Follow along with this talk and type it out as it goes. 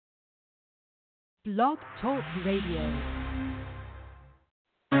Blog Talk Radio.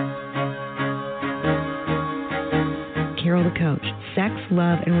 Carol the Coach. Sex,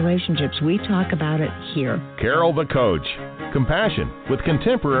 love, and relationships. We talk about it here. Carol the Coach. Compassion with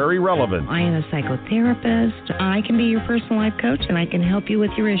contemporary relevance. I am a psychotherapist. I can be your personal life coach, and I can help you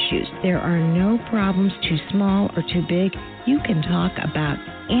with your issues. There are no problems too small or too big. You can talk about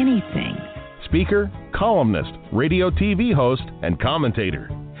anything. Speaker, columnist, radio TV host, and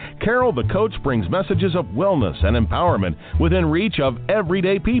commentator. Carol the Coach brings messages of wellness and empowerment within reach of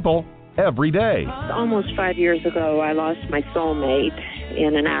everyday people every day. Almost 5 years ago, I lost my soulmate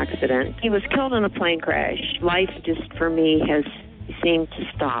in an accident. He was killed in a plane crash. Life just, for me, has seemed to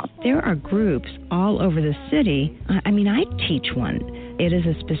stop. There are groups all over the city. I teach one. It is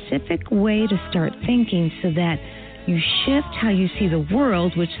a specific way to start thinking so that you shift how you see the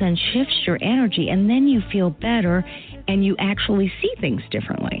world, which then shifts your energy, and then you feel better and you actually see things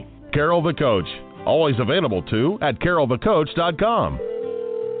differently. Carol the Coach. Always available, too, at carolthecoach.com.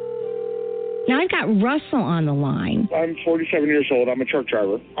 Now, I've got Russell on the line. I'm 47 years old. I'm a truck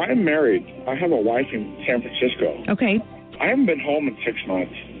driver. I'm married. I have a wife in San Francisco. Okay. I haven't been home in 6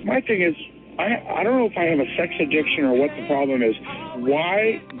 months. My thing is, I don't know if I have a sex addiction or what the problem is.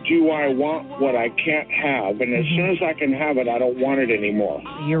 Why do I want what I can't have? And as soon as I can have it, I don't want it anymore.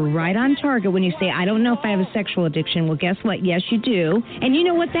 You're right on target when you say, I don't know if I have a sexual addiction. Well, guess what? Yes, you do. And you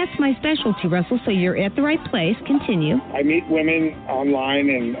know what? That's my specialty, Russell. So you're at the right place. Continue. I meet women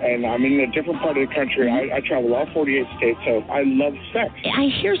online, and I'm in a different part of the country. I travel all 48 states, so I love sex. I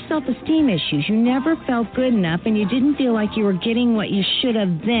hear self-esteem issues. You never felt good enough, and you didn't feel like you were getting what you should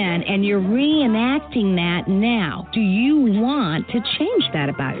have then, and you're reenacting that now. Do you want to change that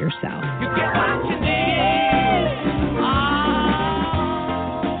about yourself? You get what you need.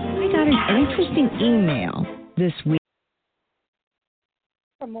 I got an interesting email this week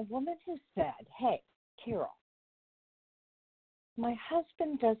from a woman who said, hey, Carol, my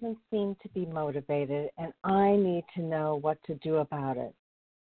husband doesn't seem to be motivated, and I need to know what to do about it.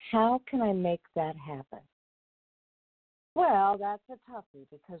 How can I make that happen? Well, that's a toughie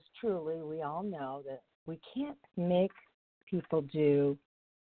because truly we all know that we can't make people do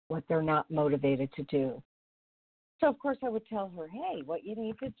what they're not motivated to do. So, of course, I would tell her, hey, what you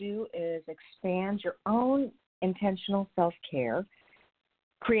need to do is expand your own intentional self-care,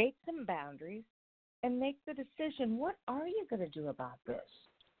 create some boundaries, and make the decision, what are you going to do about this?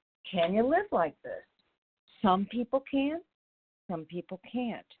 Can you live like this? Some people can, some people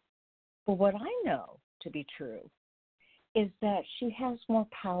can't. But what I know to be true is that she has more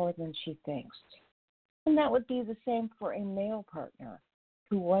power than she thinks. And that would be the same for a male partner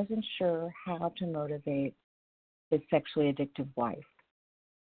who wasn't sure how to motivate his sexually addictive wife.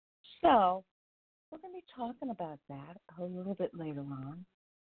 So we're going to be talking about that a little bit later on.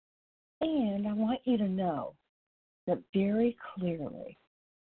 And I want you to know that very clearly,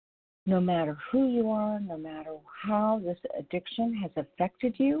 no matter who you are, no matter how this addiction has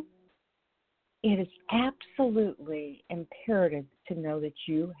affected you, it is absolutely imperative to know that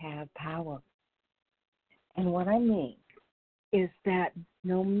you have power. And what I mean is that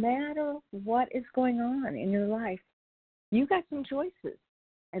no matter what is going on in your life, you got some choices,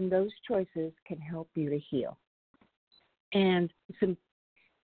 and those choices can help you to heal. And it's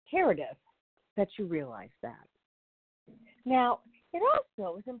imperative that you realize that. Now, it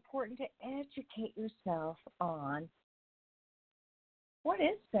also is important to educate yourself on what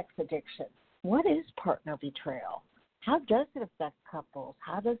is sex addiction? What is partner betrayal? How does it affect couples?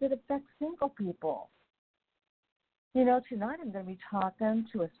 How does it affect single people? You know, tonight I'm going to be talking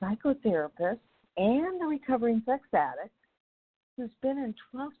to a psychotherapist and a recovering sex addict who's been in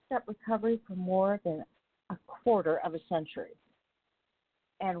 12-step recovery for more than a quarter of a century.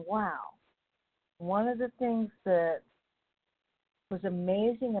 And wow, one of the things that was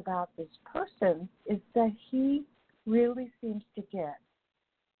amazing about this person is that he really seems to get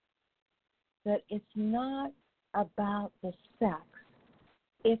that it's not about the sex.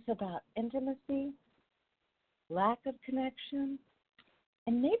 It's about intimacy, lack of connection,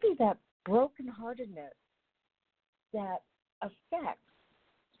 and maybe that brokenheartedness that affects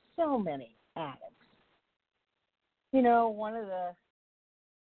so many addicts. You know, one of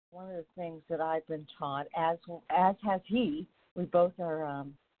the things that I've been taught, as has he, we both were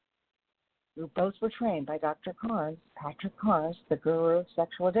trained by Dr. Carnes, Patrick Carnes, the guru of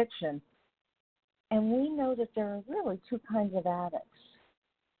sexual addiction. And we know that there are really two kinds of addicts.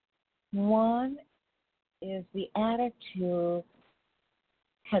 One is the addict who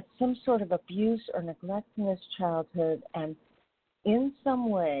had some sort of abuse or neglect in his childhood and in some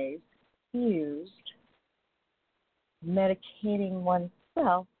ways used medicating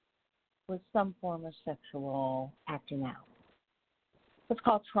oneself with some form of sexual acting out. It's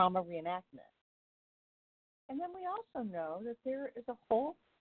called trauma reenactment. And then we also know that there is a whole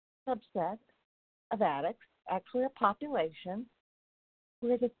subset of addicts, actually a population,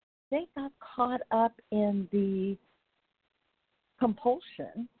 where they got caught up in the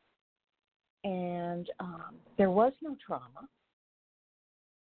compulsion, and there was no trauma,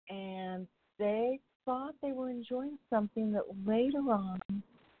 and they thought they were enjoying something that later on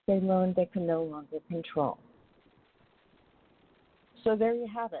they learned they can no longer control. So there you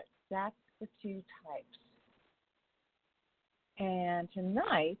have it. That's the two types. And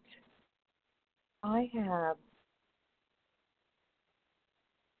tonight, I have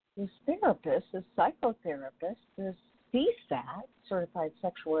this therapist, this psychotherapist, this CSAT, Certified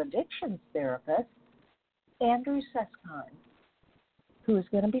Sexual Addictions Therapist, Andrew Susskind, who is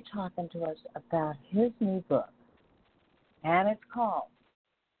going to be talking to us about his new book. And it's called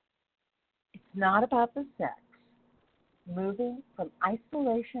It's Not About the Sex, Moving from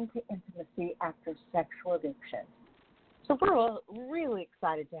Isolation to Intimacy After Sexual Addiction. So we're really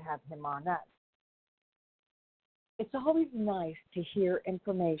excited to have him on us. It's always nice to hear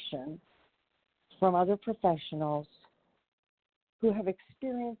information from other professionals who have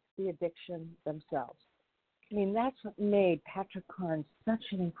experienced the addiction themselves. I mean, that's what made Patrick Carnes such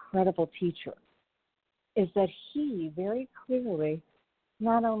an incredible teacher, is that he very clearly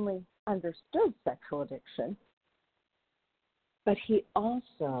not only understood sexual addiction, but he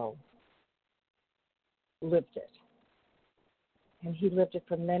also lived it. And he lived it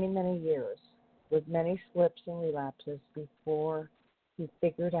for many, many years with many slips and relapses before he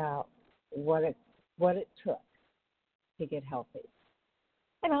figured out what it took to get healthy.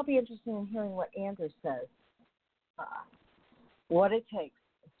 And I'll be interested in hearing what Andrew says, what it takes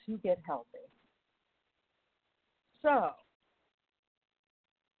to get healthy. So,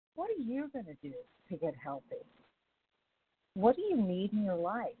 what are you going to do to get healthy? What do you need in your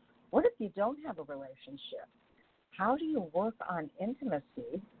life? What if you don't have a relationship? How do you work on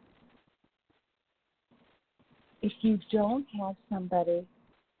intimacy if you don't have somebody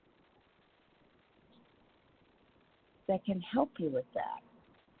that can help you with that?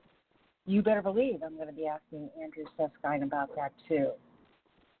 You better believe I'm going to be asking Andrew Susskind about that too.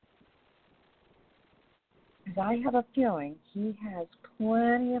 Because I have a feeling he has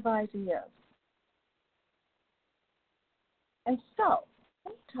plenty of ideas. And so,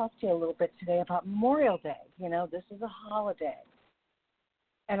 let me talk to you a little bit today about Memorial Day. You know, this is a holiday.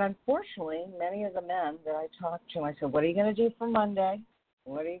 And unfortunately, many of the men that I talked to, I said, what are you going to do for Monday?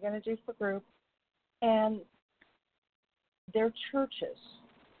 What are you going to do for group? And their churches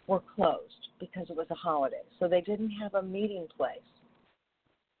were closed because it was a holiday. So they didn't have a meeting place.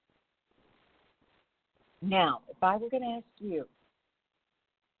 Now, if I were going to ask you,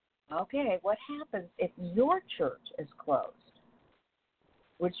 okay, what happens if your church is closed?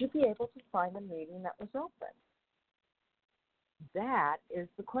 Would you be able to find a meeting that was open? That is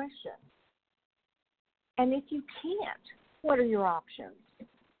the question. And if you can't, what are your options?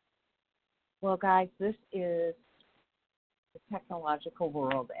 Well, guys, this is the technological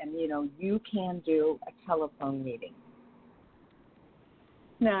world, and, you know, you can do a telephone meeting.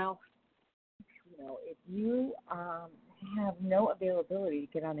 Now, you know, if you have no availability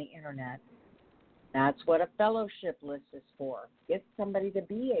to get on the Internet, that's what a fellowship list is for. Get somebody to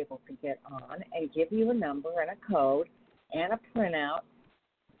be able to get on and give you a number and a code and a printout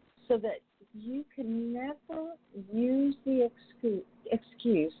so that you can never use the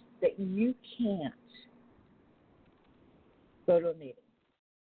excuse that you can't go to a meeting.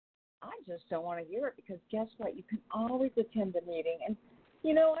 I just don't want to hear it, because guess what? You can always attend a meeting. And,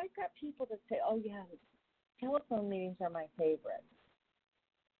 you know, I've got people that say, oh, yeah, telephone meetings are my favorite.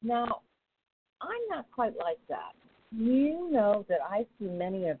 Now, I'm not quite like that. You know that I see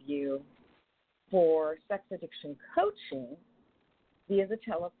many of you for sex addiction coaching via the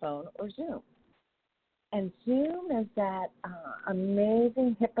telephone or Zoom. And Zoom is that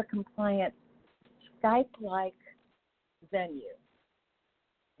amazing HIPAA-compliant Skype-like venue.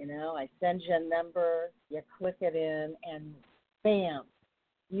 You know, I send you a number, you click it in, and bam,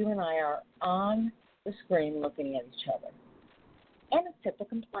 you and I are on the screen looking at each other. And it's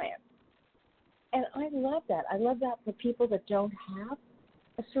HIPAA-compliant. And I love that. I love that for people that don't have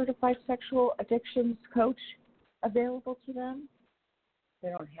a certified sexual addictions coach available to them. They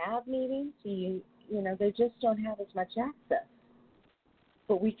don't have meetings. You know, they just don't have as much access.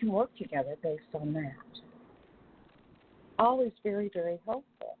 But we can work together based on that. Always very, very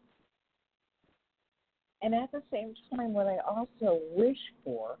helpful. And at the same time, what I also wish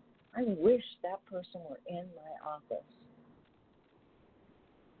for, I wish that person were in my office.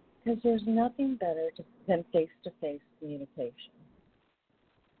 Because there's nothing better than face-to-face communication.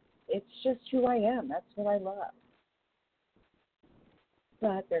 It's just who I am. That's what I love.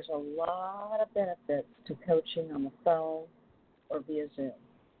 But there's a lot of benefits to coaching on the phone or via Zoom.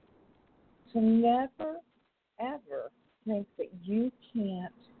 So never, ever think that you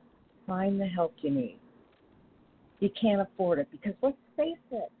can't find the help you need. You can't afford it. Because let's face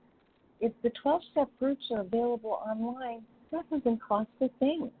it, if the 12-step groups are available online, that doesn't cost a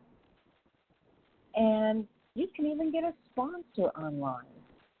thing. And you can even get a sponsor online.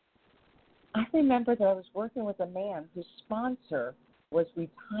 I remember that I was working with a man whose sponsor was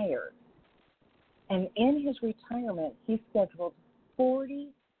retired. And in his retirement, he scheduled 40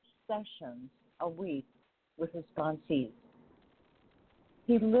 sessions a week with his sponsees.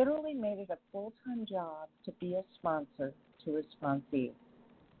 He literally made it a full-time job to be a sponsor to his sponsees.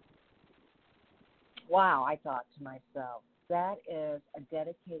 Wow, I thought to myself, that is a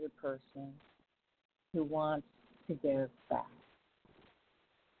dedicated person who wants to give back.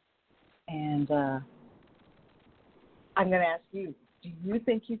 And I'm going to ask you, do you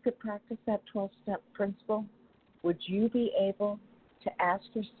think you could practice that 12-step principle? Would you be able to ask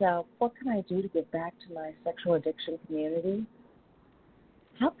yourself, what can I do to give back to my sexual addiction community?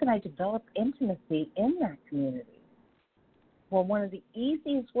 How can I develop intimacy in that community? Well, one of the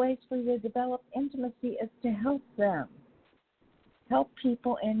easiest ways for you to develop intimacy is to help them. Help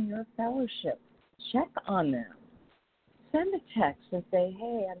people in your fellowship. Check on them. Send a text and say,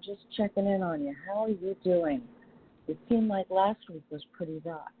 hey, I'm just checking in on you. How are you doing? It seemed like last week was pretty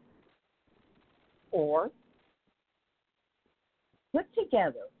rough. Or put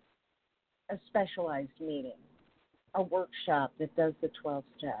together a specialized meeting, a workshop that does the 12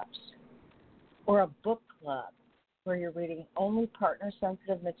 steps, or a book club where you're reading only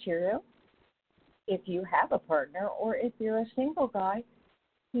partner-sensitive material. If you have a partner, or if you're a single guy,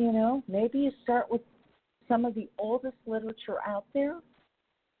 maybe you start with some of the oldest literature out there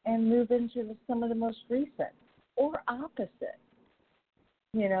and move into some of the most recent, or opposite.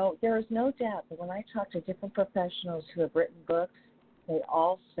 There is no doubt that when I talk to different professionals who have written books, they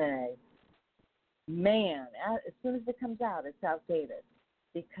all say, man, as soon as it comes out, it's outdated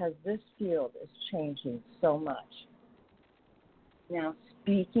because this field is changing so much. Now,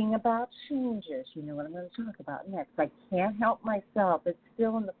 speaking about changes, you know what I'm going to talk about next. I can't help myself. It's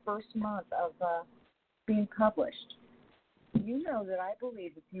still in the first month of being published. You know that I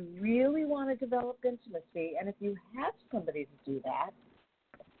believe if you really want to develop intimacy, and if you have somebody to do that,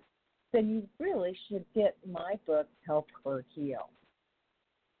 then you really should get my book, Help Her Heal.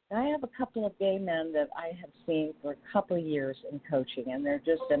 I have a couple of gay men that I have seen for a couple of years in coaching, and they're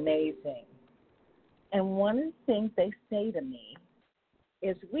just amazing. And one of the things they say to me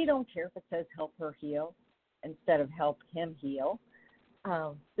is, we don't care if it says Help Her Heal instead of Help Him Heal.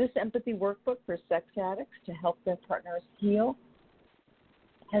 This empathy workbook for sex addicts to help their partners heal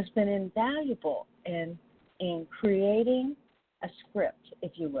has been invaluable in creating a script,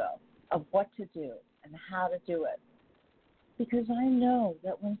 if you will, of what to do and how to do it. Because I know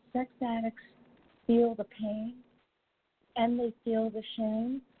that when sex addicts feel the pain and they feel the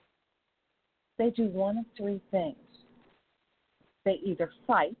shame, they do one of three things. They either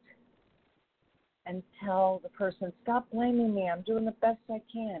fight and tell the person, stop blaming me, I'm doing the best I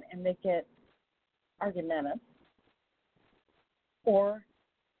can, and they get argumentative. Or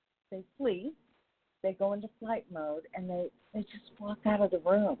they flee, they go into flight mode, and they just walk out of the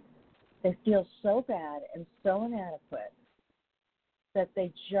room. They feel so bad and so inadequate that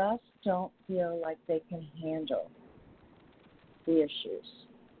they just don't feel like they can handle the issues.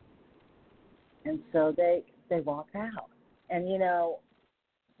 And so they walk out. And,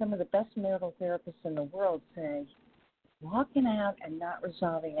 some of the best marital therapists in the world say walking out and not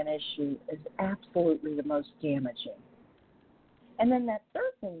resolving an issue is absolutely the most damaging. And then that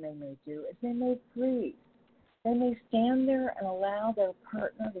third thing they may do is they may freeze. They may stand there and allow their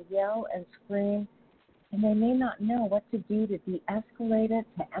partner to yell and scream, and they may not know what to do to de-escalate it,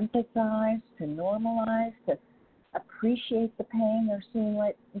 to empathize, to normalize, to appreciate the pain they're seeing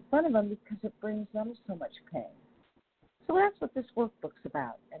right in front of them because it brings them so much pain. So that's what this workbook's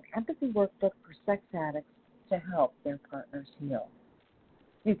about, an empathy workbook for sex addicts to help their partners heal.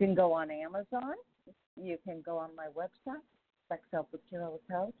 You can go on Amazon. You can go on my website, Sex Help with Carol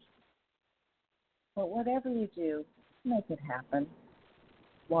the Coach. But whatever you do, make it happen.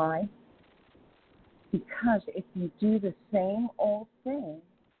 Why? Because if you do the same old thing,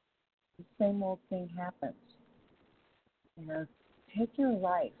 the same old thing happens. Take your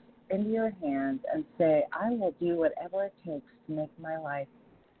life into your hands and say, I will do whatever it takes to make my life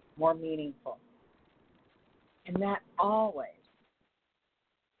more meaningful. And that always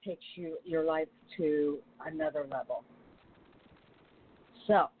takes your life to another level.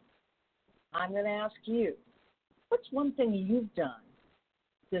 So, I'm going to ask you, what's one thing you've done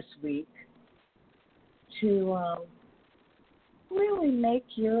this week to really make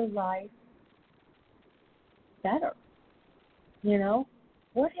your life better? You know,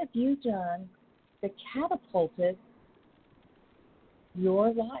 what have you done that catapulted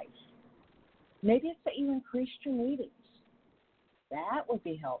your life? Maybe it's that you increased your meetings. That would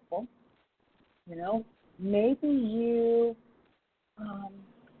be helpful. You know, maybe you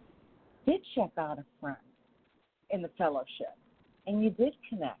did check out a friend in the fellowship, and you did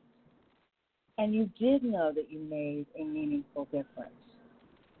connect, and you did know that you made a meaningful difference.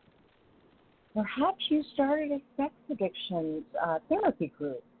 Perhaps you started a sex addictions therapy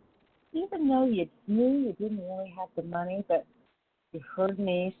group, even though you knew you didn't really have the money, but you heard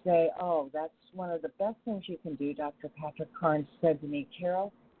me say, oh, that's one of the best things you can do. Dr. Patrick Carnes said to me,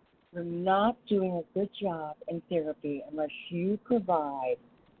 Carol, you're not doing a good job in therapy unless you provide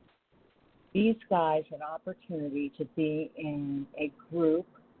these guys an opportunity to be in a group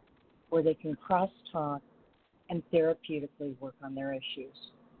where they can cross-talk and therapeutically work on their issues.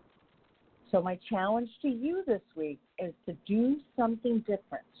 So my challenge to you this week is to do something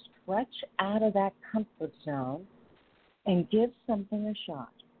different. Stretch out of that comfort zone and give something a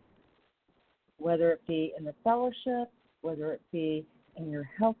shot, whether it be in the fellowship, whether it be in your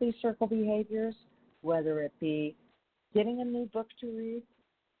healthy circle behaviors, whether it be getting a new book to read.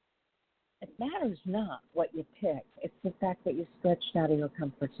 It matters not what you pick. It's the fact that you stretched out of your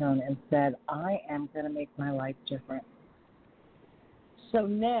comfort zone and said, I am going to make my life different. So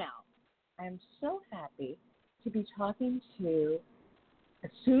now, I'm so happy to be talking to a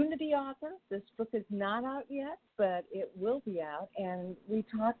soon-to-be author. This book is not out yet, but it will be out. And we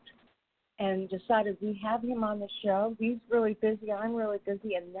talked and decided we have him on the show. He's really busy. I'm really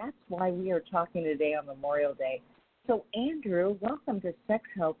busy. And that's why we are talking today on Memorial Day. So, Andrew, welcome to Sex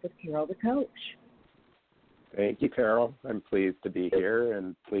Help with Carol the Coach. Thank you, Carol. I'm pleased to be here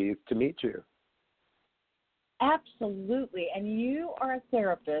and pleased to meet you. Absolutely. And you are a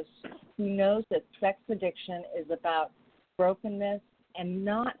therapist who knows that sex addiction is about brokenness and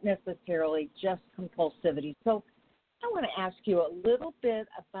not necessarily just compulsivity. So I want to ask you a little bit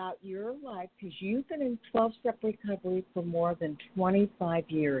about your life because you've been in 12-step recovery for more than 25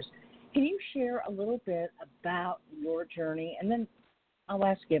 years. Can you share a little bit about your journey? And then I'll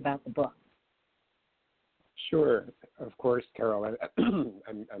ask you about the book. Sure. Of course, Carol.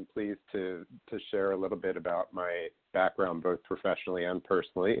 I'm pleased to share a little bit about my background, both professionally and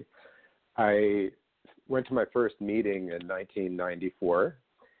personally. I went to my first meeting in 1994,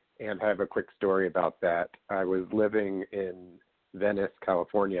 and I have a quick story about that. I was living in Venice,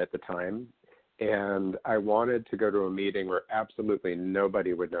 California at the time, and I wanted to go to a meeting where absolutely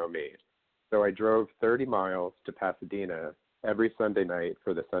nobody would know me. So I drove 30 miles to Pasadena every Sunday night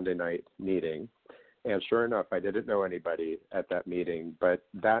for the Sunday night meeting. And sure enough, I didn't know anybody at that meeting, but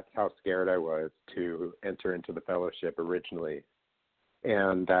that's how scared I was to enter into the fellowship originally.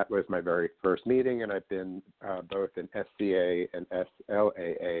 And that was my very first meeting, and I've been both in SCA and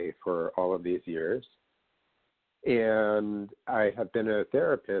SLAA for all of these years. And I have been a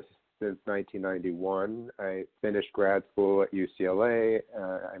therapist since 1991. I finished grad school at UCLA.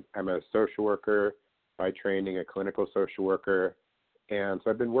 I'm a social worker by training, a clinical social worker. And so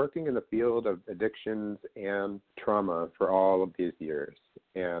I've been working in the field of addictions and trauma for all of these years.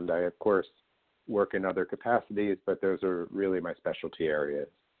 And I, of course, work in other capacities, but those are really my specialty areas.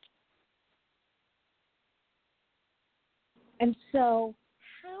 And so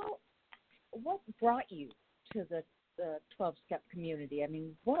what brought you to the 12-step community? I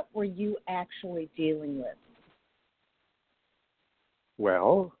mean, what were you actually dealing with?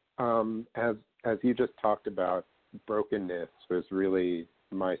 Well, as you just talked about, brokenness was really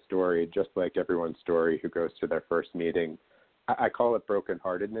my story, just like everyone's story who goes to their first meeting. I call it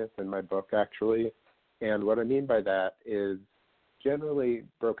brokenheartedness in my book, actually. And what I mean by that is generally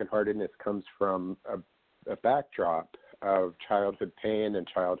brokenheartedness comes from a backdrop of childhood pain and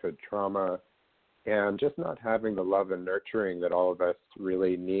childhood trauma and just not having the love and nurturing that all of us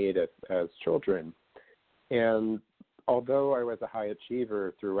really need as children. And although I was a high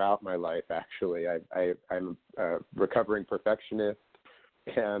achiever throughout my life, actually, I'm a recovering perfectionist,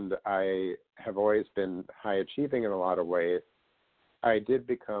 and I have always been high achieving in a lot of ways. I did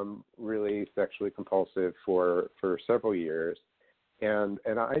become really sexually compulsive for several years, and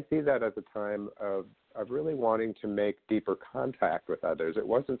I see that as a time of really wanting to make deeper contact with others. It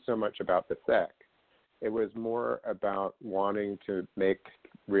wasn't so much about the sex. It was more about wanting to make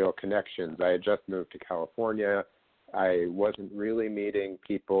real connections. I had just moved to California. I wasn't really meeting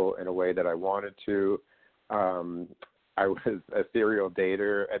people in a way that I wanted to. I was a serial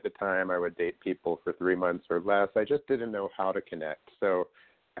dater at the time. I would date people for 3 months or less. I just didn't know how to connect. So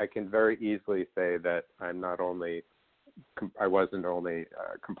I can very easily say that I wasn't only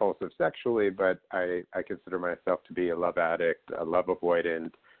compulsive sexually, but I consider myself to be a love addict, a love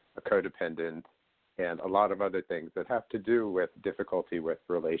avoidant, a codependent, and a lot of other things that have to do with difficulty with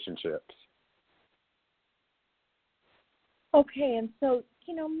relationships. Okay, and so,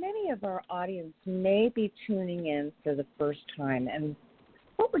 many of our audience may be tuning in for the first time. And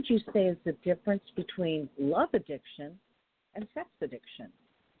what would you say is the difference between love addiction and sex addiction?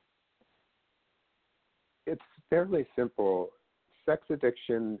 It's fairly simple. Sex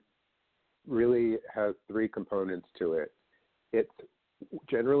addiction really has 3 components to it. It's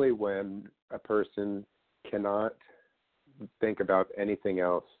generally when a person cannot think about anything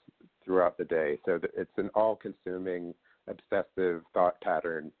else throughout the day. So it's an all-consuming, obsessive thought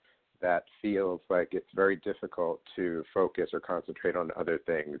pattern that feels like it's very difficult to focus or concentrate on other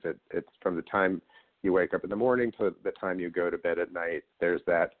things. It's from the time you wake up in the morning to the time you go to bed at night, there's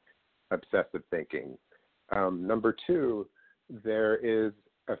that obsessive thinking. Number 2, there is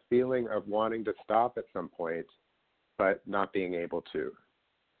a feeling of wanting to stop at some point, but not being able to.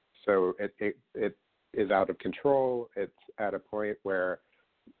 So it is out of control. It's at a point where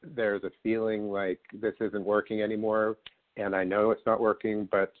there's a feeling like this isn't working anymore, and I know it's not working,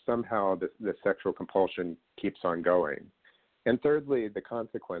 but somehow the sexual compulsion keeps on going. And thirdly, the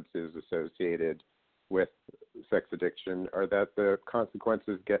consequences associated with sex addiction are that the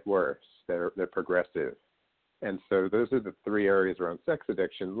consequences get worse. They're progressive. And so those are the 3 areas around sex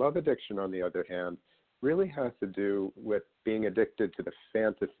addiction. Love addiction, on the other hand, really has to do with being addicted to the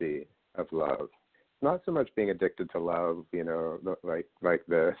fantasy of love. Not so much being addicted to love, like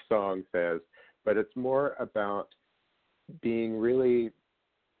the song says, but it's more about being really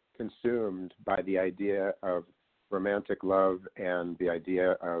consumed by the idea of romantic love and the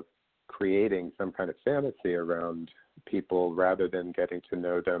idea of creating some kind of fantasy around people rather than getting to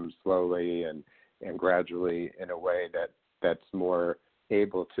know them slowly and gradually in a way that's more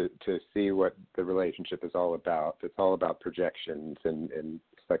able to see what the relationship is all about. It's all about projections in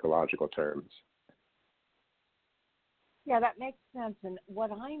psychological terms. Yeah, that makes sense. And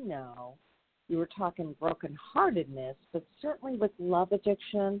what I know, you were talking brokenheartedness, but certainly with love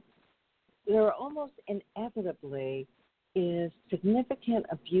addiction, there almost inevitably is significant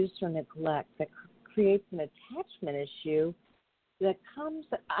abuse or neglect that creates an attachment issue that comes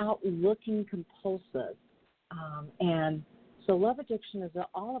out looking compulsive. And so love addiction is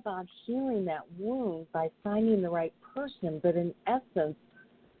all about healing that wound by finding the right person, but in essence,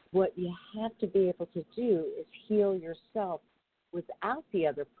 what you have to be able to do is heal yourself without the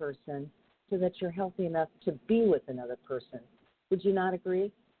other person so that you're healthy enough to be with another person. Would you not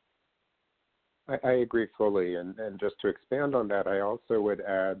agree? I agree fully. And just to expand on that, I also would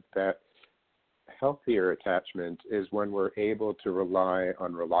add that healthier attachment is when we're able to rely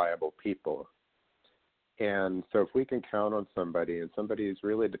on reliable people. And so if we can count on somebody and somebody is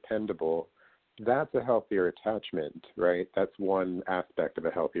really dependable, that's a healthier attachment, right? That's one aspect of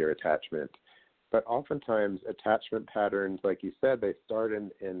a healthier attachment. But oftentimes attachment patterns, like you said, they start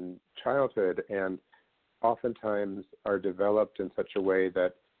in childhood and oftentimes are developed in such a way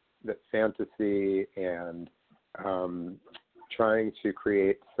that fantasy and trying to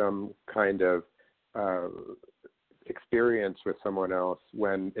create some kind of experience with someone else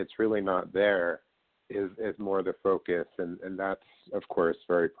when it's really not there is more the focus. And that's, of course,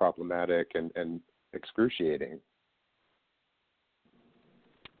 very problematic and excruciating.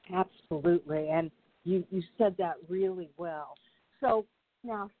 Absolutely. And you said that really well. So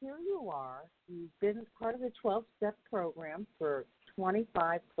now here you are. You've been part of the 12-step program for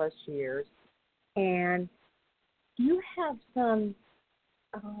 25 plus years, and you have some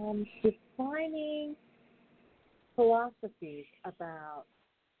defining philosophies about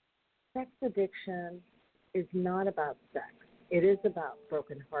sex addiction is not about sex. It is about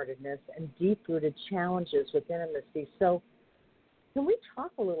brokenheartedness and deep-rooted challenges with intimacy. So can we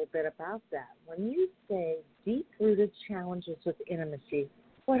talk a little bit about that? When you say deep-rooted challenges with intimacy,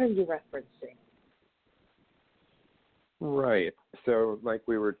 what are you referencing? Right. So like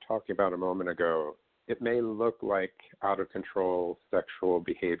we were talking about a moment ago, it may look like out-of-control sexual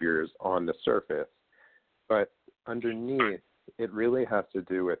behaviors on the surface, but underneath, it really has to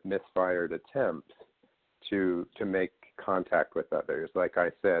do with misfired attempts to make contact with others. Like I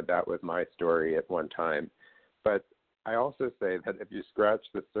said, that was my story at one time. But I also say that if you scratch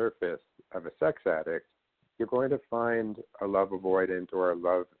the surface of a sex addict, you're going to find a love avoidant or a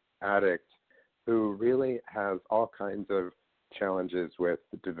love addict who really has all kinds of challenges with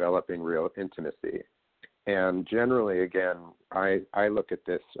developing real intimacy. And generally, again, I look at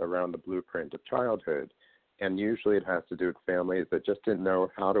this around the blueprint of childhood, and usually it has to do with families that just didn't know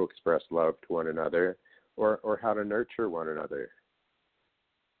how to express love to one another or how to nurture one another.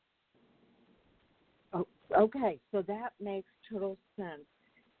 Oh, okay, so that makes total sense.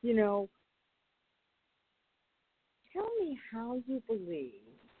 You know, tell me how you believe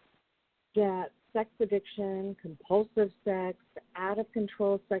that sex addiction, compulsive sex,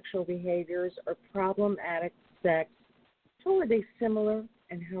 out-of-control sexual behaviors, or problematic sex, how are they similar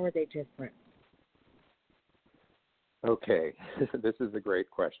and how are they different? Okay, this is a great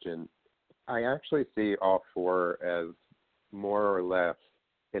question. I actually see all four as more or less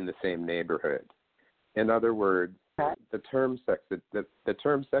in the same neighborhood. In other words, the term sex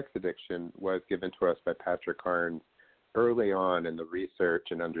addiction was given to us by Patrick Carnes early on in the research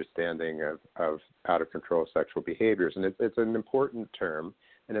and understanding of out-of-control sexual behaviors. And it's an important term,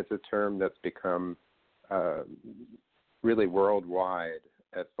 and it's a term that's become really worldwide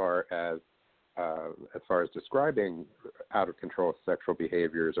as far as describing out-of-control sexual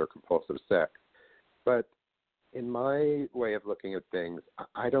behaviors or compulsive sex. But in my way of looking at things,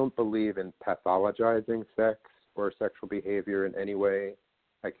 I don't believe in pathologizing sex or sexual behavior in any way.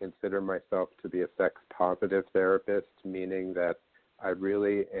 I consider myself to be a sex-positive therapist, meaning that I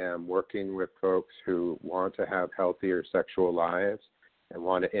really am working with folks who want to have healthier sexual lives and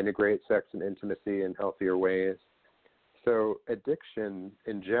want to integrate sex and intimacy in healthier ways. So addiction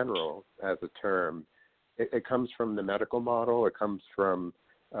in general, as a term, it comes from the medical model. It comes from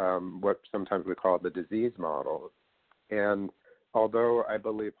what sometimes we call the disease model. And although I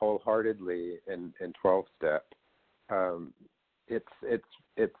believe wholeheartedly in 12-step,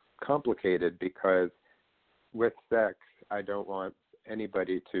 it's complicated because with sex, I don't want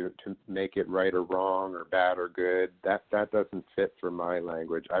anybody to make it right or wrong or bad or good. That doesn't fit for my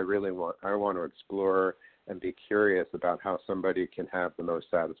language. I want to explore and be curious about how somebody can have the most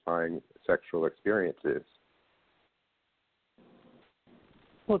satisfying sexual experiences.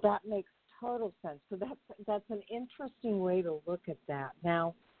 Well, that makes total sense. So that's an interesting way to look at that.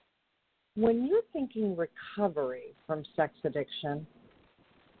 Now, when you're thinking recovery from sex addiction,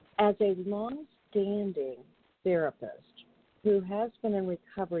 as a long-standing therapist who has been in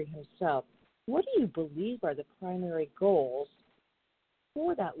recovery himself, what do you believe are the primary goals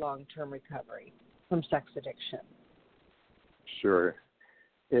for that long-term recovery from sex addiction? Sure.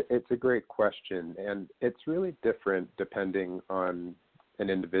 It's a great question, and it's really different depending on an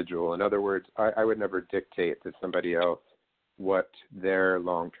individual. In other words, I would never dictate to somebody else what their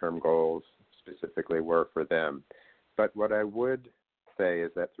long-term goals specifically were for them. But what I would say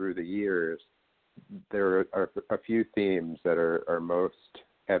is that through the years, there are a few themes that are most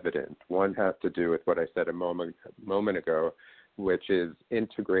evident. One has to do with what I said a moment ago, which is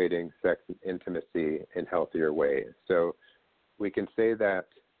integrating sex and intimacy in healthier ways. So we can say that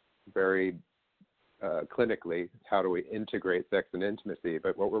very clinically, how do we integrate sex and intimacy?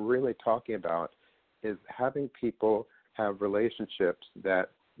 But what we're really talking about is having people have relationships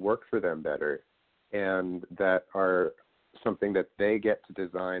that work for them better and that are something that they get to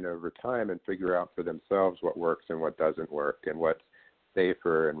design over time and figure out for themselves what works and what doesn't work and what's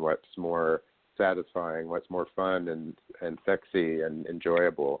safer and what's more satisfying, what's more fun and sexy and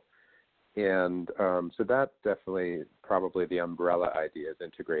enjoyable. And so that's definitely probably the umbrella idea is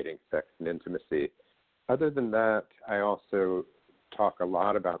integrating sex and intimacy. Other than that, I also talk a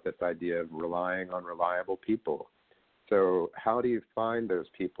lot about this idea of relying on reliable people. So how do you find those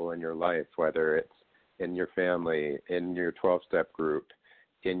people in your life, whether it's in your family, in your 12-step group,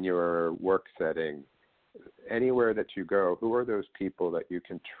 in your work setting, anywhere that you go, who are those people that you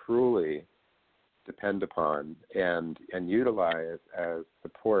can truly depend upon and utilize as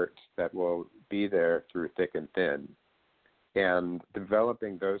support that will be there through thick and thin? And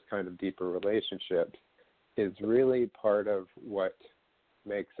developing those kind of deeper relationships is really part of what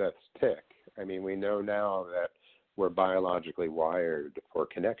makes us tick. I mean, we know now that we're biologically wired for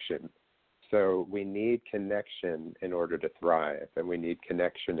connection. So we need connection in order to thrive, and we need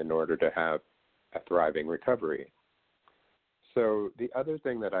connection in order to have a thriving recovery. So the other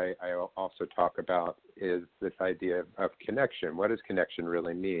thing that I also talk about is this idea of connection. What does connection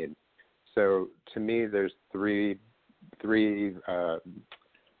really mean? So to me, there's three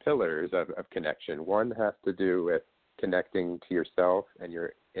pillars of connection. One has to do with connecting to yourself and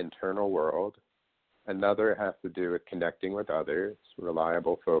your internal world. Another has to do with connecting with others,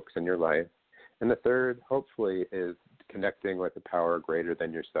 reliable folks in your life. And the third, hopefully, is connecting with a power greater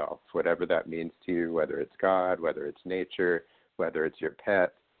than yourself, whatever that means to you, whether it's God, whether it's nature, whether it's your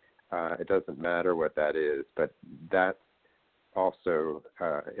pet. It doesn't matter what that is, but that's also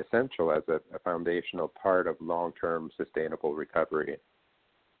essential as a foundational part of long-term sustainable recovery.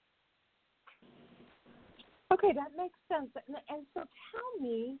 Okay, that makes sense. And so tell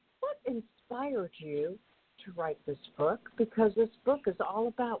me, what inspired you to write this book? Because this book is all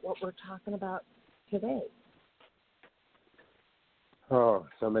about what we're talking about today. Oh,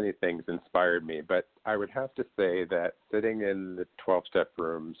 so many things inspired me, but I would have to say that sitting in the 12-step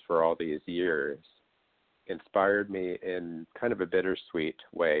rooms for all these years inspired me in kind of a bittersweet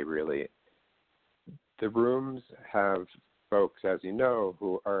way, really. The rooms have folks, as you know,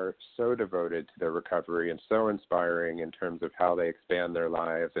 who are so devoted to their recovery and so inspiring in terms of how they expand their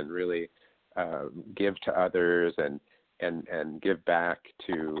lives and really give to others and give back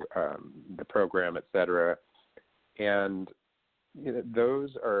to the program, et cetera. And you know,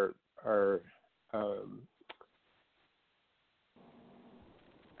 those are I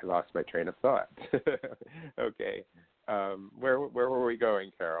lost my train of thought. Okay. Where were we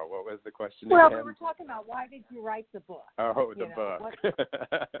going, Carol? What was the question Well, again? we were talking about why did you write the book? Oh, the book.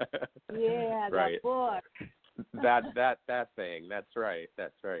 Yeah, right. the book. that thing. That's right.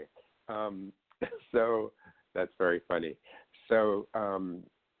 So that's very funny. So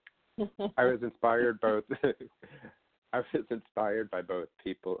I was inspired both. I was inspired by both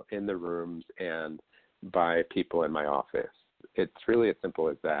people in the rooms and by people in my office. It's really as simple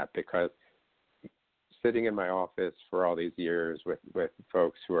as that, because sitting in my office for all these years with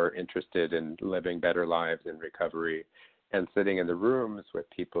folks who are interested in living better lives in recovery, and sitting in the rooms with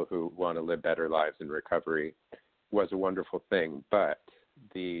people who want to live better lives in recovery was a wonderful thing. But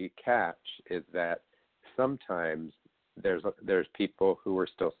the catch is that sometimes there's people who are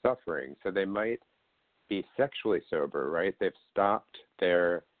still suffering. So they might be sexually sober, right? They've stopped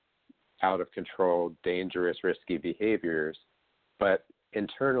their out of control, dangerous, risky behaviors, but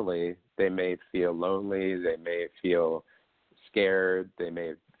internally they may feel lonely, they may feel scared, they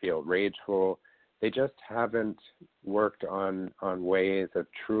may feel rageful. They just haven't worked on ways of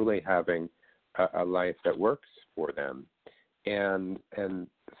truly having a life that works for them. And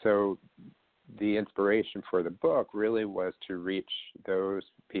so the inspiration for the book really was to reach those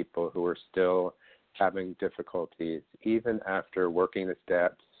people who are still having difficulties, even after working the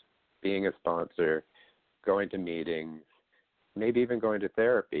steps, being a sponsor, going to meetings, maybe even going to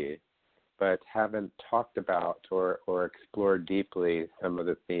therapy, but haven't talked about or explored deeply some of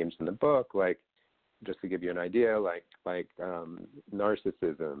the themes in the book, like, just to give you an idea, like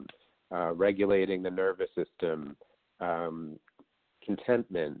narcissism, regulating the nervous system,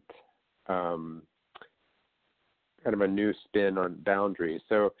 contentment, kind of a new spin on boundaries.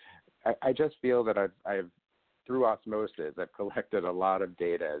 So I just feel that I've through osmosis, I've collected a lot of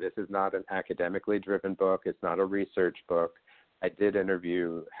data. This is not an academically driven book. It's not a research book. I did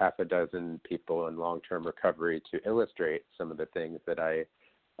interview half a dozen people in long-term recovery to illustrate some of the things that I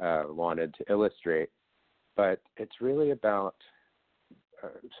wanted to illustrate. But it's really about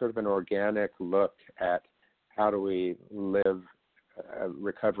sort of an organic look at how do we live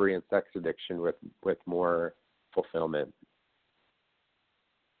recovery and sex addiction with more fulfillment.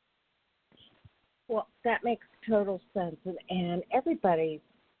 Well, that makes total sense. And everybody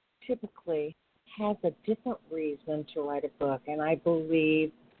typically has a different reason to write a book. And I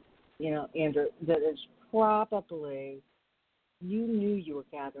believe, Andrew, that it's probably you knew you were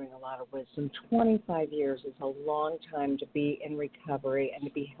gathering a lot of wisdom. 25 years is a long time to be in recovery and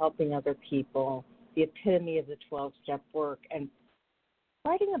to be helping other people, the epitome of the 12-step work. And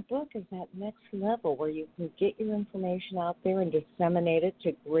writing a book is that next level where you can get your information out there and disseminate it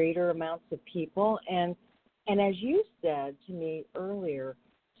to greater amounts of people. And as you said to me earlier,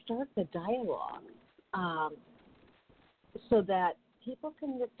 start the dialogue so that people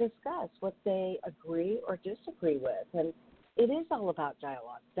can discuss what they agree or disagree with. And it is all about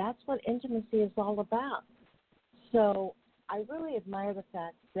dialogue. That's what intimacy is all about. So I really admire the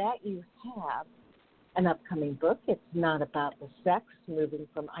fact that you have an upcoming book. It's not about the sex, moving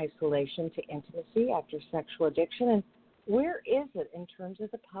from isolation to intimacy after sexual addiction. And where is it in terms of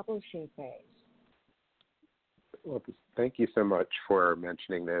the publishing phase? Well, thank you so much for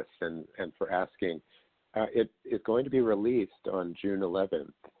mentioning this and for asking. It is going to be released on June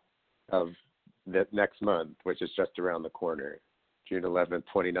 11th of the next month, which is just around the corner. June 11th,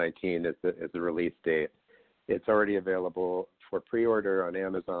 2019 is the release date. It's already available for pre-order on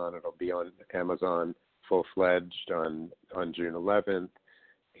Amazon. It'll be on Amazon full-fledged on June 11th,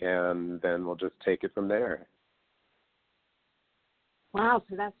 and then we'll just take it from there. Wow,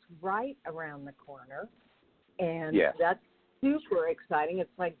 so that's right around the corner. And yes. That's super exciting.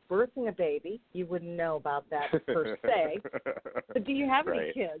 It's like birthing a baby. You wouldn't know about that per se. But do you have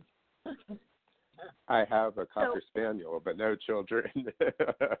any kids? I have a Cocker Spaniel, but no children.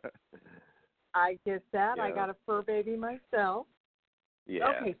 I get that. Yeah. I got a fur baby myself. Yeah.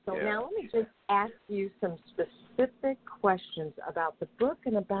 Okay, so yeah. now let me just ask you some specific questions about the book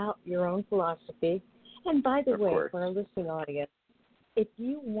and about your own philosophy. And by the Of way, course. for our listening audience, if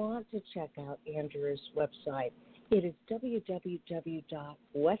you want to check out Andrew's website, it is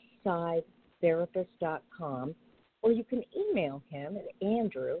www.westsidetherapist.com, or you can email him at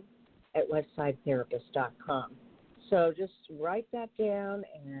andrew@westsidetherapist.com. So just write that down,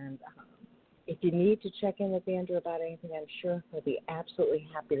 and if you need to check in with Andrew about anything, I'm sure he'll be absolutely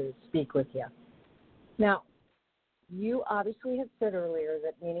happy to speak with you. Now, you obviously had said earlier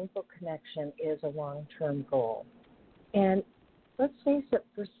that meaningful connection is a long-term goal. And let's face it,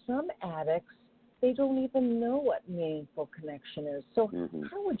 for some addicts, they don't even know what meaningful connection is. So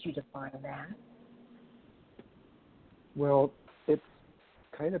how would you define that? Well, it's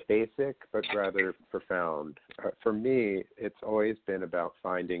kind of basic, but rather profound. For me, it's always been about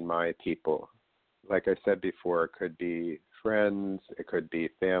finding my people. Like I said before, it could be friends, it could be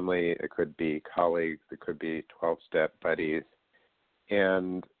family, it could be colleagues, it could be 12-step buddies.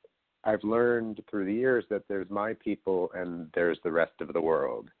 And I've learned through the years that there's my people and there's the rest of the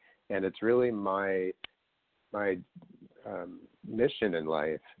world. And it's really my mission in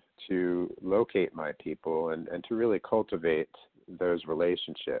life to locate my people and to really cultivate those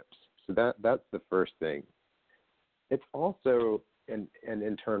relationships. So that's the first thing. It's also an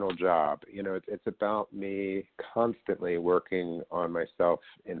internal job. You know, it's about me constantly working on myself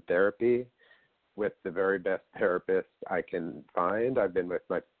in therapy with the very best therapist I can find. I've been with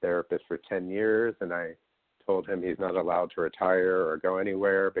my therapist for 10 years, and I told him he's not allowed to retire or go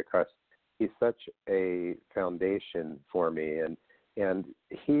anywhere because he's such a foundation for me. And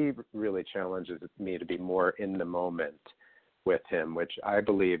he really challenges me to be more in the moment with him, which I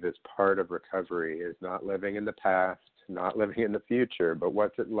believe is part of recovery, is not living in the past, not living in the future, but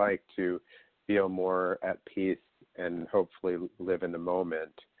what's it like to feel more at peace and hopefully live in the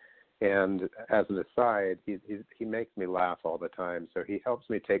moment. And as an aside, he makes me laugh all the time, so he helps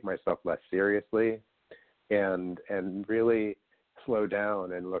me take myself less seriously and really slow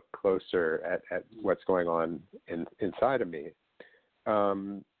down and look closer at what's going on inside of me.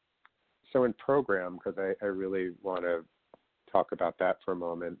 So in program, because I really want to talk about that for a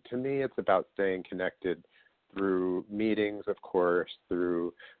moment, to me it's about staying connected through meetings, of course,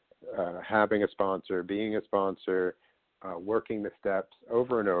 through having a sponsor, being a sponsor, working the steps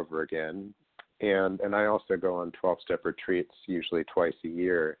over and over again. And I also go on 12-step retreats, usually twice a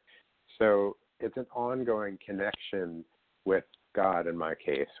year. So it's an ongoing connection with God in my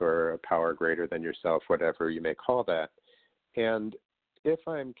case, or a power greater than yourself, whatever you may call that. And if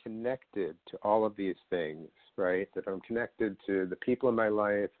I'm connected to all of these things, right, if I'm connected to the people in my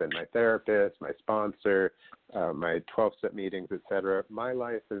life and my therapist, my sponsor, my 12-step meetings, etc., my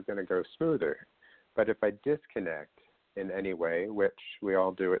life is going to go smoother. But if I disconnect in any way, which we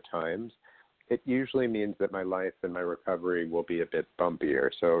all do at times, it usually means that my life and my recovery will be a bit bumpier.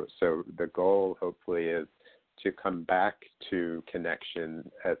 So the goal, hopefully, is to come back to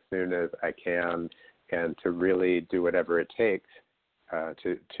connection as soon as I can and to really do whatever it takes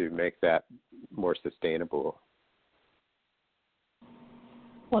to make that more sustainable.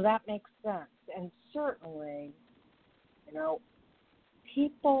 Well, that makes sense. And certainly, you know,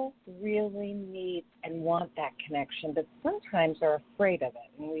 people really need and want that connection, but sometimes are afraid of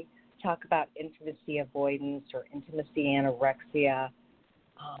it. And we talk about intimacy avoidance or intimacy anorexia.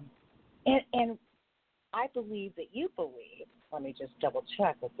 And I believe that you believe, let me just double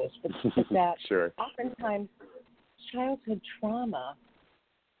check with this, but that Sure. Oftentimes childhood trauma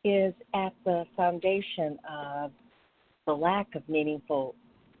is at the foundation of the lack of meaningful,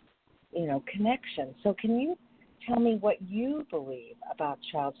 connection. So can you tell me what you believe about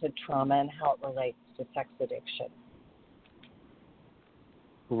childhood trauma and how it relates to sex addiction?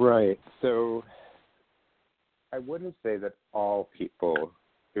 Right. So I wouldn't say that all people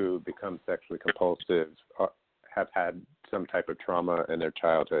who become sexually compulsive have had some type of trauma in their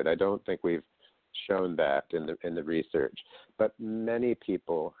childhood. I don't think we've shown that in the research. But many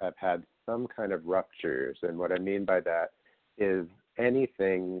people have had some kind of ruptures, and what I mean by that is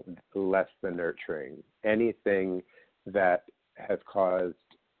anything less than nurturing, anything that has caused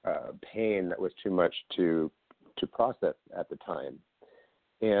pain that was too much to process at the time.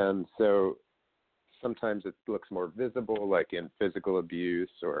 And so sometimes it looks more visible, like in physical abuse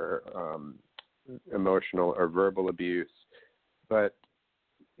or emotional or verbal abuse. But,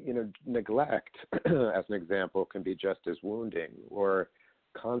 neglect, as an example, can be just as wounding, or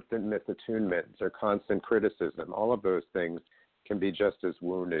constant misattunements or constant criticism. All of those things can be just as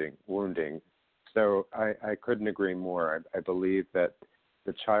wounding. So I couldn't agree more. I believe that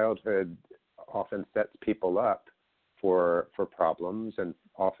the childhood often sets people up for problems and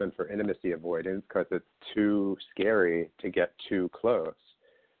often for intimacy avoidance because it's too scary to get too close.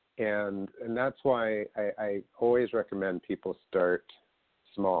 And that's why I always recommend people start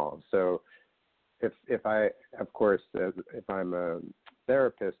small. So if I'm a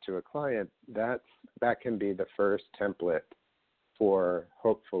therapist to a client, that can be the first template for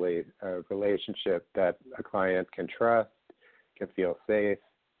hopefully a relationship that a client can trust, can feel safe,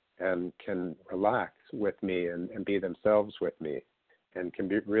 and can relax with me and be themselves with me, and can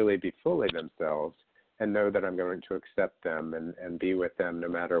really be fully themselves and know that I'm going to accept them and be with them no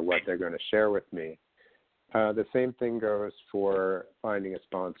matter what they're going to share with me. The same thing goes for finding a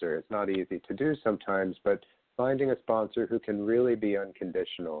sponsor. It's not easy to do sometimes, but finding a sponsor who can really be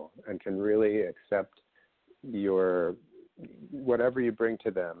unconditional and can really accept whatever you bring to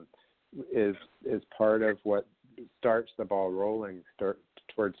them is part of what starts the ball rolling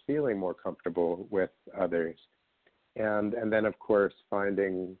towards feeling more comfortable with others. And then, of course,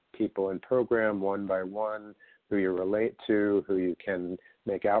 finding people in program one by one who you relate to, who you can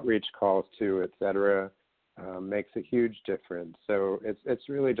make outreach calls to, et cetera, makes a huge difference. So it's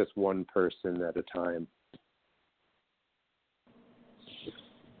really just one person at a time.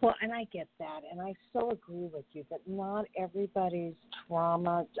 Well, and I get that, and I so agree with you that not everybody's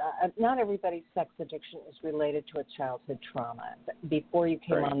trauma, not everybody's sex addiction is related to a childhood trauma. Before you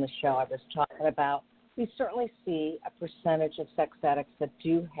came on the show, I was talking about we certainly see a percentage of sex addicts that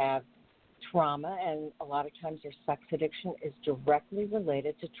do have trauma, and a lot of times their sex addiction is directly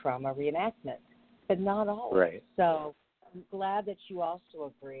related to trauma reenactment, but not always. Right. So I'm glad that you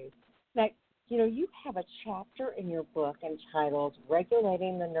also agree. Now, you have a chapter in your book entitled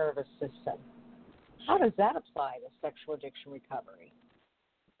Regulating the Nervous System. How does that apply to sexual addiction recovery?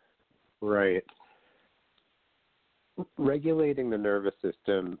 Right. Regulating the nervous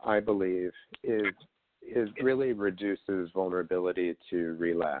system, I believe, is really reduces vulnerability to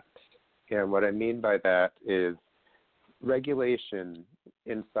relapse. And what I mean by that is regulation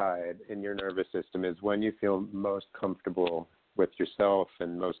inside in your nervous system is when you feel most comfortable with yourself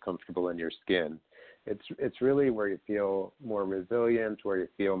and most comfortable in your skin. It's really where you feel more resilient, where you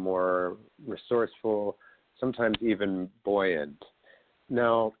feel more resourceful, sometimes even buoyant.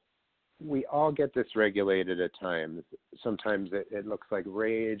 Now, we all get dysregulated at times. Sometimes it looks like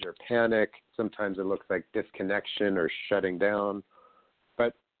rage or panic. Sometimes it looks like disconnection or shutting down.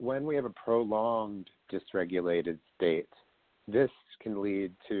 But when we have a prolonged dysregulated state, this can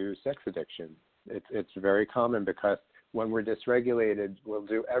lead to sex addiction. It's very common because when we're dysregulated, we'll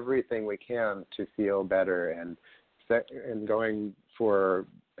do everything we can to feel better, and going for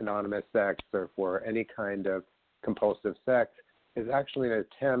anonymous sex or for any kind of compulsive sex is actually an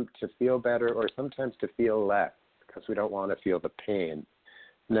attempt to feel better or sometimes to feel less because we don't want to feel the pain.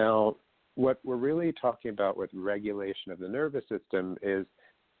 Now, what we're really talking about with regulation of the nervous system is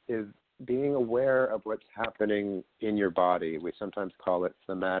being aware of what's happening in your body. We sometimes call it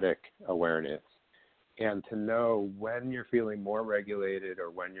somatic awareness. And to know when you're feeling more regulated or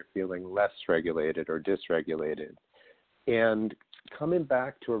when you're feeling less regulated or dysregulated. And coming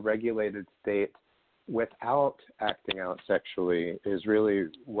back to a regulated state without acting out sexually is really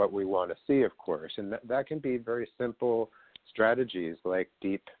what we want to see, of course. And that can be very simple strategies like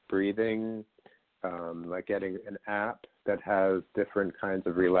deep breathing, like getting an app that has different kinds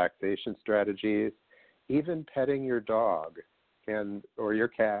of relaxation strategies. Even petting your dog or your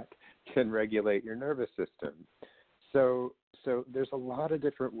cat can regulate your nervous system. So there's a lot of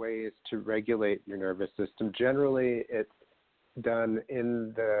different ways to regulate your nervous system. Generally, it's done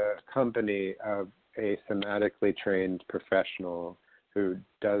in the company of a somatically trained professional who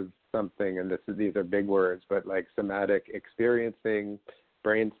does something, and these are big words, but like somatic experiencing,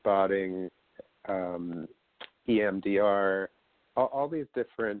 brain spotting, EMDR, all these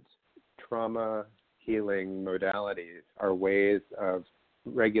different trauma healing modalities are ways of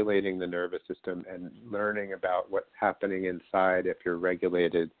regulating the nervous system and learning about what's happening inside if you're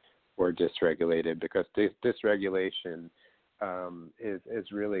regulated or dysregulated, because dysregulation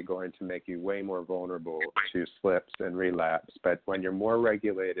is really going to make you way more vulnerable to slips and relapse. But when you're more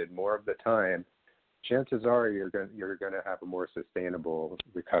regulated more of the time, chances are you're going to have a more sustainable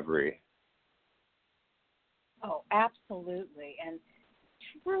recovery. Oh, absolutely. And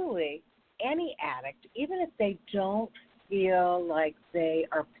truly, any addict, even if they don't feel like they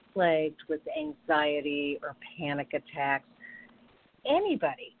are plagued with anxiety or panic attacks,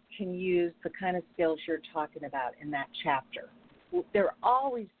 anybody can use the kind of skills you're talking about in that chapter. there are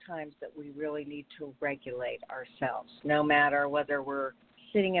always times that we really need to regulate ourselves, no matter whether we're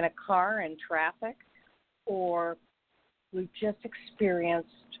sitting in a car in traffic or we've just experienced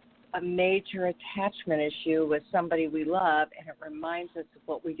a major attachment issue with somebody we love, and it reminds us of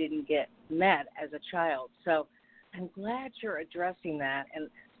what we didn't get met as a child. So I'm glad you're addressing that. And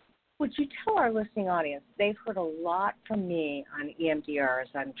would you tell our listening audience, they've heard a lot from me on EMDR as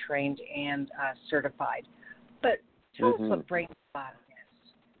I'm trained and certified, but tell us what brain spotting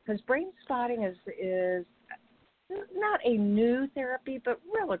is. Because brain spotting is not a new therapy, but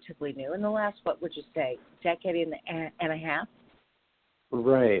relatively new. In the last, what would you say, decade and a half?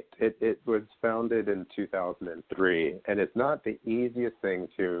 Right. It was founded in 2003, and it's not the easiest thing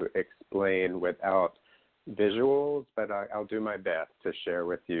to explain without visuals, but I'll do my best to share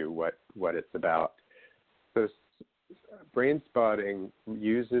with you what it's about. So brain spotting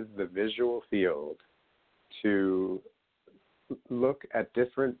uses the visual field to look at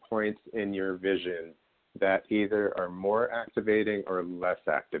different points in your vision that either are more activating or less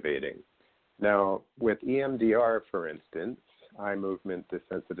activating. Now, with EMDR, for instance, eye movement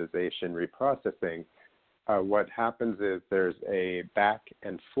desensitization reprocessing, what happens is there's a back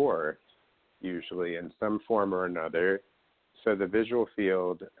and forth, usually in some form or another. So the visual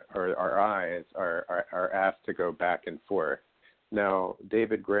field, or our eyes, are asked to go back and forth. Now,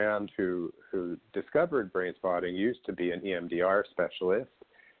 David Grand, who discovered brain spotting, used to be an EMDR specialist.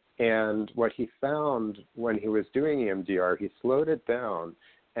 And what he found when he was doing EMDR, he slowed it down,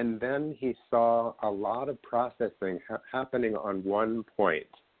 and then he saw a lot of processing happening on one point.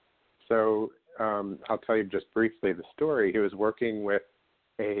 So I'll tell you just briefly the story. He was working with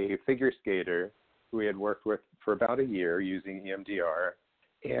a figure skater who he had worked with for about a year using EMDR,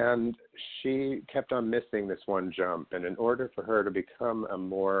 and she kept on missing this one jump. And in order for her to become a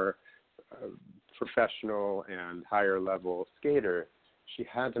more professional and higher level skater, she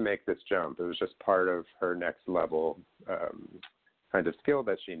had to make this jump. It was just part of her next level kind of skill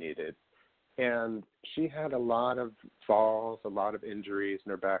that she needed. And she had a lot of falls, a lot of injuries in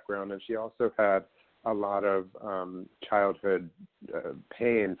her background, and she also had a lot of childhood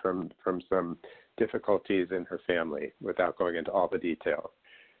pain from some difficulties in her family, without going into all the detail.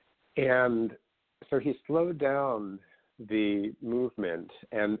 And so he slowed down the movement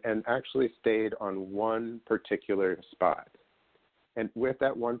and actually stayed on one particular spot. And with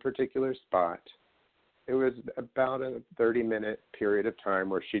that one particular spot, it was about a 30-minute period of time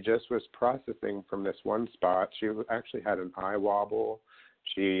where she just was processing from this one spot. She actually had an eye wobble.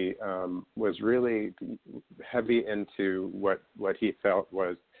 She was really heavy into what he felt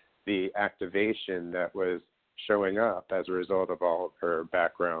was the activation that was showing up as a result of all of her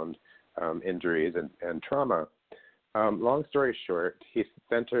background injuries and trauma. Long story short, he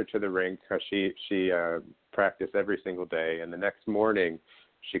sent her to the rink because she practiced every single day. And the next morning,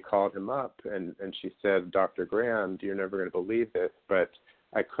 she called him up and she said, "Dr. Grand, you're never going to believe this, but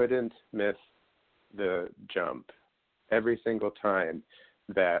I couldn't miss the jump. Every single time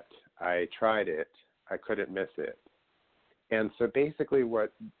that I tried it, I couldn't miss it." And so basically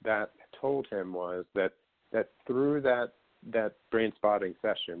what that told him was that through that brain spotting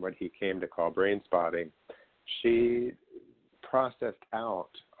session, what he came to call brain spotting, she processed out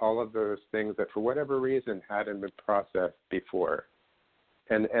all of those things that for whatever reason hadn't been processed before.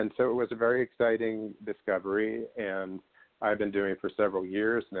 And so it was a very exciting discovery, and I've been doing it for several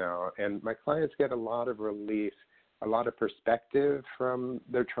years now. And my clients get a lot of relief, a lot of perspective from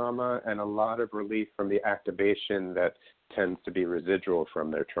their trauma, and a lot of relief from the activation that tends to be residual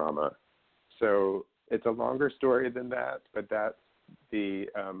from their trauma. So it's a longer story than that, but that's the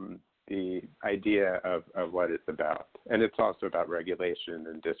idea of what it's about. And it's also about regulation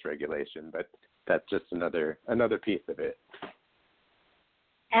and dysregulation, but that's just another piece of it.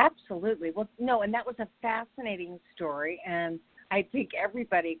 Absolutely. Well, no, and that was a fascinating story, and I think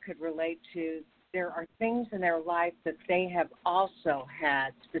everybody could relate to. There are things in their life that they have also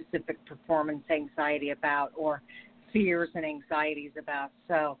had specific performance anxiety about, or fears and anxieties about.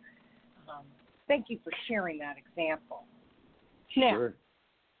 So thank you for sharing that example. Sure.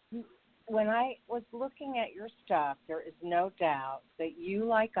 Now, when I was looking at your stuff, there is no doubt that you,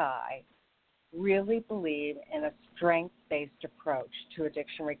 like I, really believe in a strength-based approach to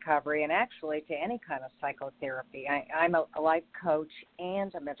addiction recovery and actually to any kind of psychotherapy. I'm a life coach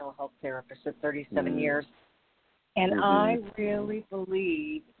and a mental health therapist at 37 years, and I really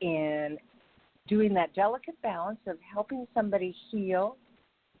believe in doing that delicate balance of helping somebody heal,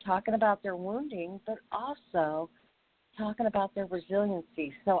 talking about their wounding, but also talking about their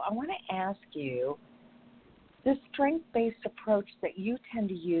resiliency. So I want to ask you, the strength-based approach that you tend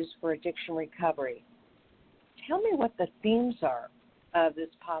to use for addiction recovery, tell me what the themes are of this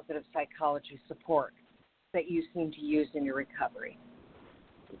positive psychology support that you seem to use in your recovery.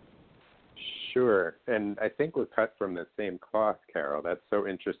 Sure. And I think we're cut from the same cloth, Carol. That's so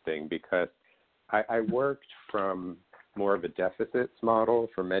interesting because I worked from more of a deficits model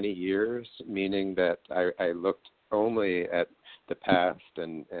for many years, meaning that I looked only at the past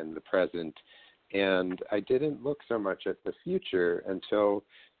and the present, and I didn't look so much at the future until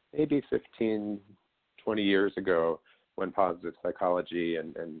maybe 15, 20 years ago when positive psychology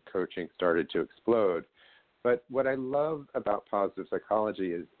and coaching started to explode. But what I love about positive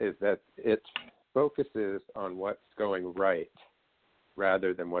psychology is that it focuses on what's going right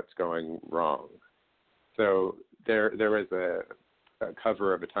rather than what's going wrong. So there was a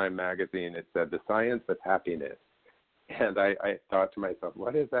cover of a Time magazine. It said, "The Science of Happiness." And I thought to myself,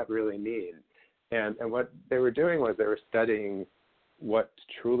 what does that really mean? And what they were doing was they were studying what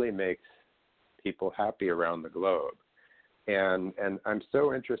truly makes people happy around the globe. And I'm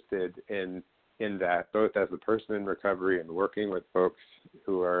so interested in that, both as a person in recovery and working with folks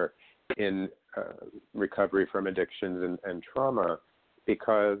who are in recovery from addictions and trauma,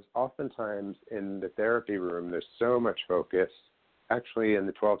 because oftentimes in the therapy room there's so much focus, actually in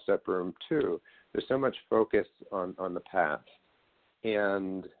the 12-step room too, there's so much focus on the past.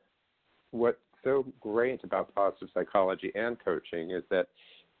 And what's so great about positive psychology and coaching is that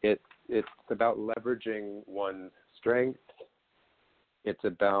it's about leveraging one's strengths, it's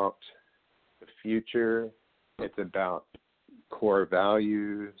about the future, it's about core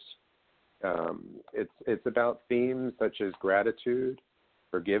values, it's about themes such as gratitude,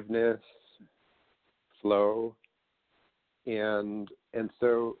 forgiveness, flow, and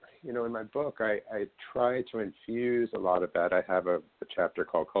so, you know, in my book, I try to infuse a lot of that. I have a chapter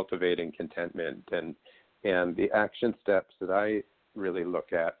called Cultivating Contentment, and the action steps that I really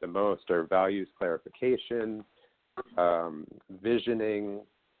look at the most are values clarification, visioning,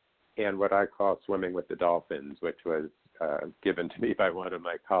 and what I call swimming with the dolphins, which was given to me by one of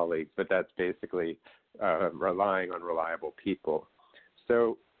my colleagues, but that's basically relying on reliable people.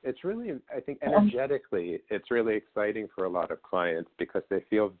 So it's really, I think, energetically, it's really exciting for a lot of clients because they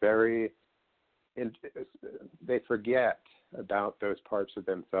feel they forget about those parts of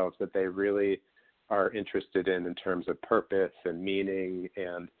themselves that they really are interested in terms of purpose and meaning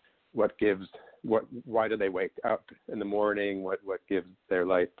and why do they wake up in the morning, what gives their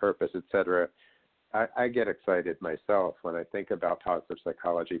life purpose, etc. I get excited myself when I think about positive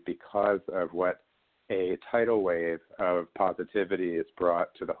psychology because of what a tidal wave of positivity is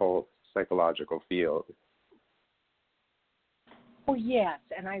brought to the whole psychological field. Oh, yes,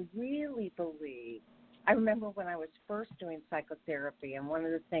 and I really believe, I remember when I was first doing psychotherapy, and one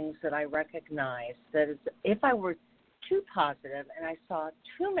of the things that I recognized that is if I were too positive and I saw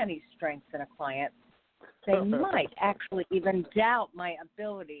too many strengths in a client, they might actually even doubt my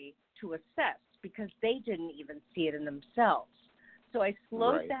ability to assess because they didn't even see it in themselves. So I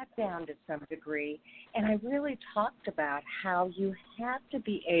slowed that down to some degree, and I really talked about how you have to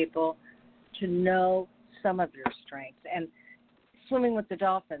be able to know some of your strengths. And swimming with the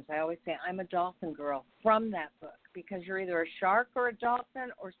dolphins, I always say I'm a dolphin girl from that book because you're either a shark or a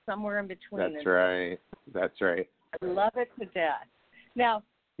dolphin or somewhere in between. That's right. That's right. I love it to death. Now,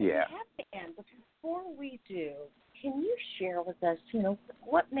 we yeah. have to end, but before we do, can you share with us, you know,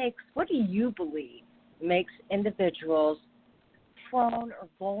 what do you believe makes individuals prone or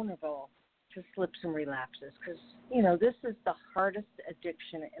vulnerable to slips and relapses? Because, you know, this is the hardest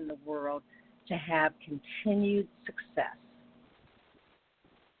addiction in the world to have continued success.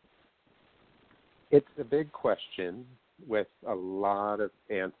 It's a big question with a lot of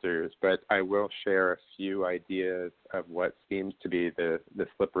answers, but I will share a few ideas of what seems to be the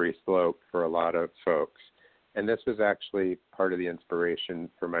slippery slope for a lot of folks. And this was actually part of the inspiration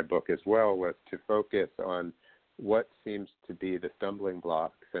for my book as well, was to focus on what seems to be the stumbling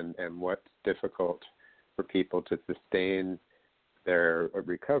blocks and what's difficult for people to sustain their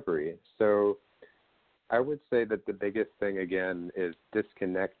recovery. So I would say that the biggest thing, again, is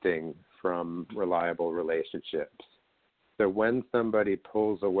disconnecting from reliable relationships. So when somebody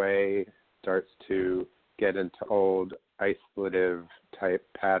pulls away, starts to get into old isolative type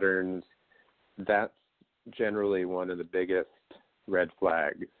patterns, that's generally one of the biggest red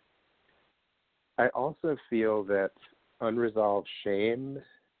flags. I also feel that unresolved shame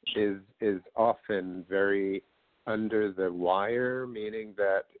is often very under the wire, meaning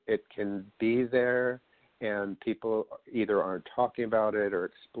that it can be there and people either aren't talking about it or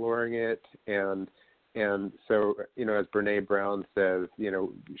exploring it. And so, you know, as Brene Brown says, you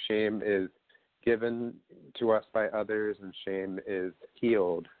know, shame is given to us by others and shame is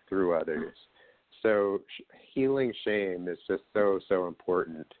healed through others. so healing shame is just so, so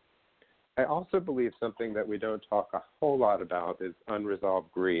important. I also believe something that we don't talk a whole lot about is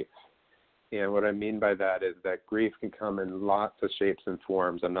unresolved grief. And what I mean by that is that grief can come in lots of shapes and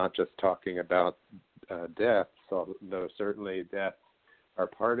forms. I'm not just talking about deaths, although certainly deaths are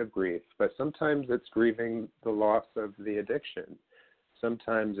part of grief, but sometimes it's grieving the loss of the addiction.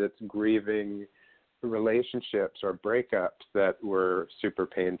 Sometimes it's grieving relationships or breakups that were super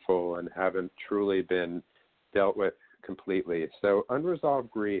painful and haven't truly been dealt with completely. So unresolved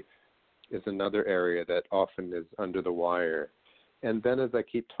grief is another area that often is under the wire. And then, as I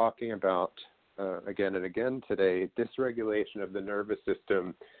keep talking about again and again today, dysregulation of the nervous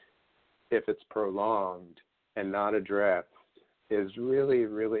system, if it's prolonged and not addressed, is really,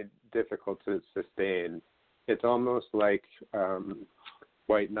 really difficult to sustain. It's almost like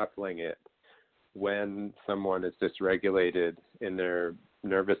white knuckling it when someone is dysregulated in their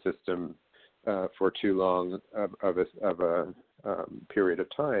nervous system for too long of a period of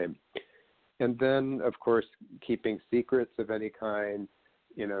time. And then, of course, keeping secrets of any kind,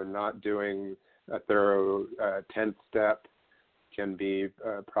 not doing a thorough 10th step can be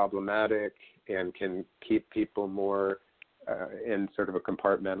problematic and can keep people more in sort of a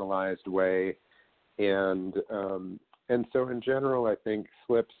compartmentalized way. And so in general, I think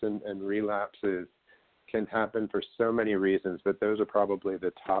slips and relapses can happen for so many reasons, but those are probably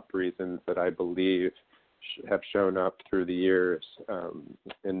the top reasons that I believe have shown up through the years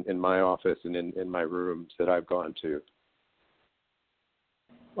in my office and in my rooms that I've gone to.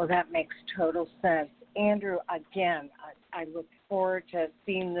 Well, that makes total sense. Andrew, again, I look forward to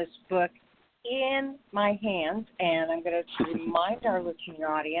seeing this book in my hands, and I'm going to remind our listening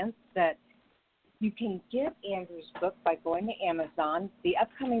audience that you can get Andrew's book by going to Amazon. The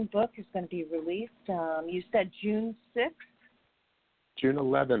upcoming book is going to be released, you said June 6th? June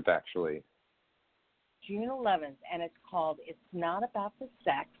 11th, actually. June 11th, and it's called It's Not About the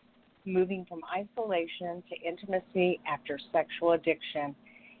Sex, Moving from Isolation to Intimacy After Sexual Addiction.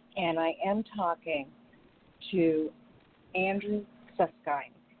 And I am talking to Andrew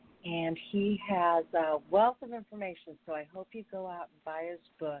Susskind, and he has a wealth of information, so I hope you go out and buy his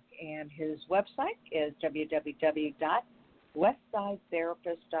book. And his website is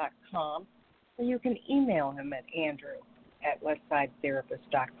www.westsidetherapist.com, or you can email him at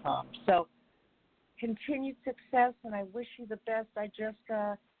andrew@westsidetherapist.com. So continued success, and I wish you the best. I just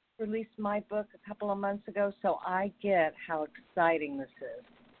released my book a couple of months ago, so I get how exciting this is.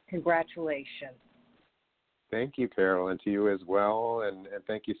 Congratulations. Thank you, Carol, and to you as well, and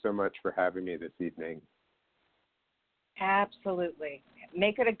thank you so much for having me this evening. Absolutely.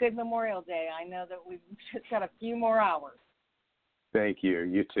 Make it a good Memorial Day. I know that we've just got a few more hours. Thank you.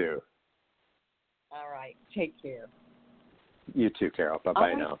 You too. All right. Take care. You too, Carol.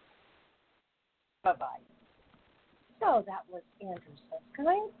 Bye-bye now. Bye-bye. So that was Andrew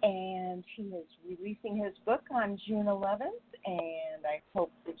Susskind, and he is releasing his book on June 11th, and I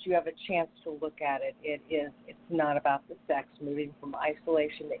hope that you have a chance to look at it. It's Not About the Sex, Moving from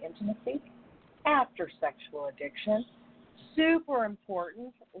Isolation to Intimacy After Sexual Addiction. Super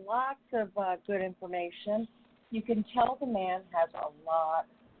important, lots of good information. You can tell the man has a lot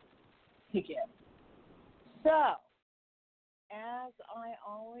to give. So, as I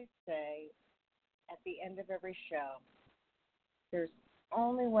always say, at the end of every show, there's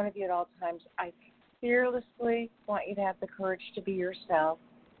only one of you at all times. I fearlessly want you to have the courage to be yourself.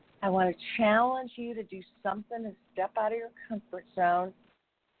 I want to challenge you to do something to step out of your comfort zone.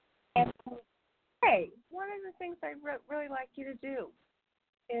 And hey, one of the things I'd really like you to do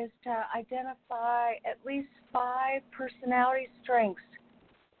is to identify at least 5 personality strengths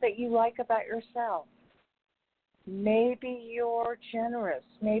that you like about yourself. Maybe you're generous.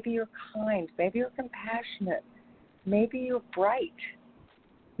 Maybe you're kind. Maybe you're compassionate. Maybe you're bright.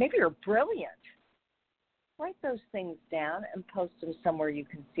 Maybe you're brilliant. Write those things down and post them somewhere you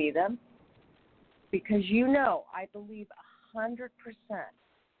can see them. Because I believe 100%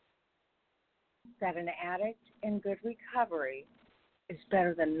 that an addict in good recovery is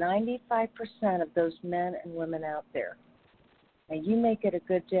better than 95% of those men and women out there. And you make it a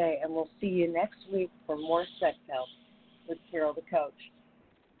good day, and we'll see you next week for more Sex Help with Carol the Coach.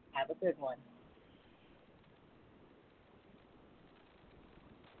 Have a good one.